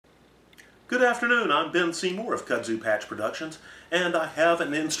Good afternoon, I'm Ben Seymour of Kudzu Patch Productions, and I have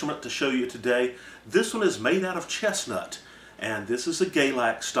an instrument to show you today. This one is made out of chestnut, and this is a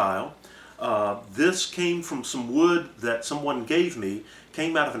Galax style. This came from some wood that someone gave me,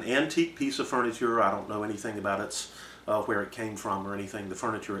 came out of an antique piece of furniture. I don't know anything about where it came from or anything, the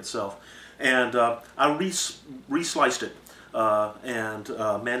furniture itself. And I re-sliced it and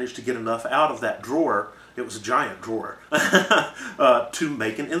managed to get enough out of that drawer. It was a giant drawer to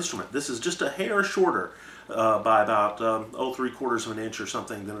make an instrument. This is just a hair shorter by about 3/4 of an inch or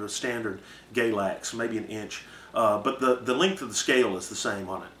something than a standard Galax, maybe an inch. But the length of the scale is the same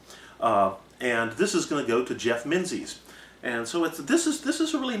on it. And this is going to go to Jeff Menzies. And so this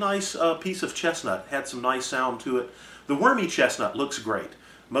is a really nice piece of chestnut. Had some nice sound to it. The wormy chestnut looks great.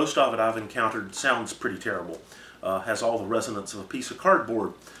 Most of it I've encountered sounds pretty terrible. Has all the resonance of a piece of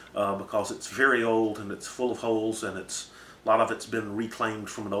cardboard because it's very old and it's full of holes, and a lot of it's been reclaimed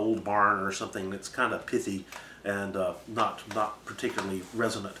from an old barn or something that's kind of pithy and not particularly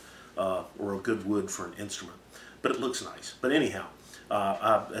resonant or a good wood for an instrument. But it looks nice. But anyhow,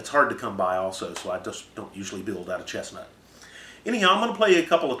 it's hard to come by also, so I just don't usually build out of chestnut. Anyhow, I'm going to play a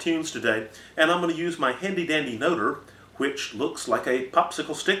couple of tunes today, and I'm going to use my handy-dandy noter, which looks like a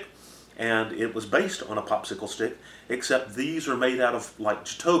popsicle stick, and it was based on a popsicle stick, except these are made out of like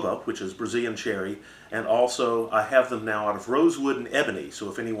jatoba, which is Brazilian cherry, and also I have them now out of rosewood and ebony,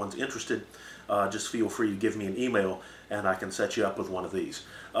 so if anyone's interested, just feel free to give me an email and I can set you up with one of these.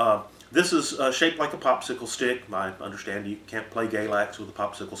 This is shaped like a popsicle stick. I understand you can't play Galax with a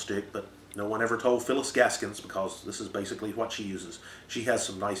popsicle stick, but no one ever told Phyllis Gaskins, because this is basically what she uses. She has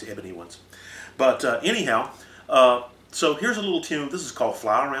some nice ebony ones. But anyhow, so here's a little tune. This is called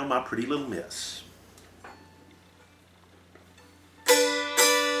Fly Around My Pretty Little Miss.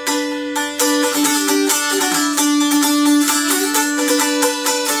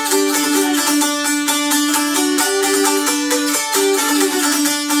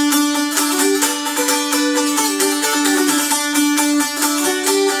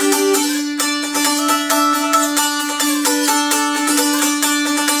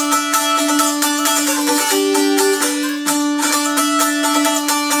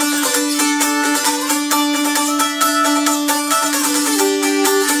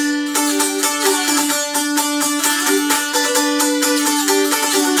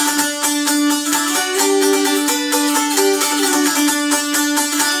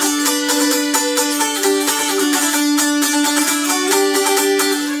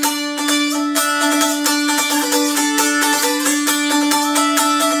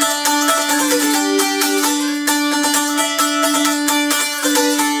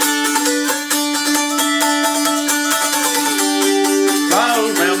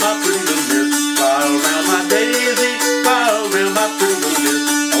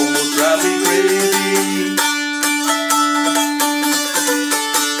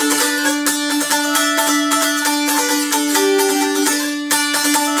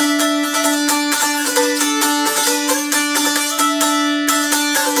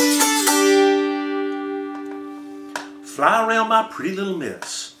 Fly Around My Pretty Little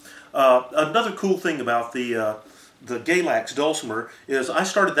Miss. Another cool thing about the Galax dulcimer is I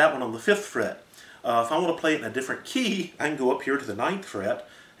started that one on the 5th fret. If I want to play it in a different key, I can go up here to the 9th fret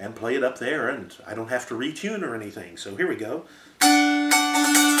and play it up there, and I don't have to retune or anything. So here we go.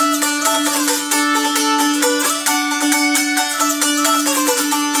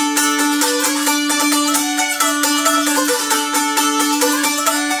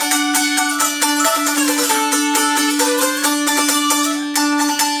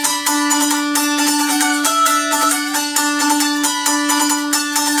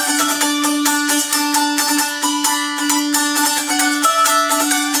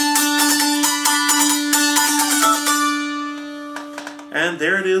 And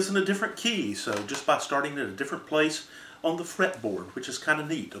there it is in a different key, so just by starting at a different place on the fretboard, which is kind of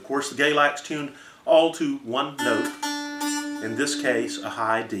neat. Of course, the Galax tuned all to one note, in this case a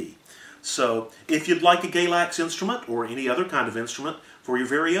high D. So if you'd like a Galax instrument or any other kind of instrument for your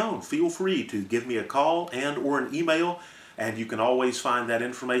very own, feel free to give me a call and or an email, and you can always find that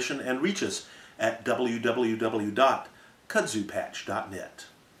information and reach us at www.kudzupatch.net.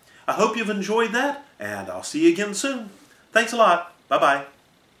 I hope you've enjoyed that, and I'll see you again soon. Thanks a lot. Bye-bye.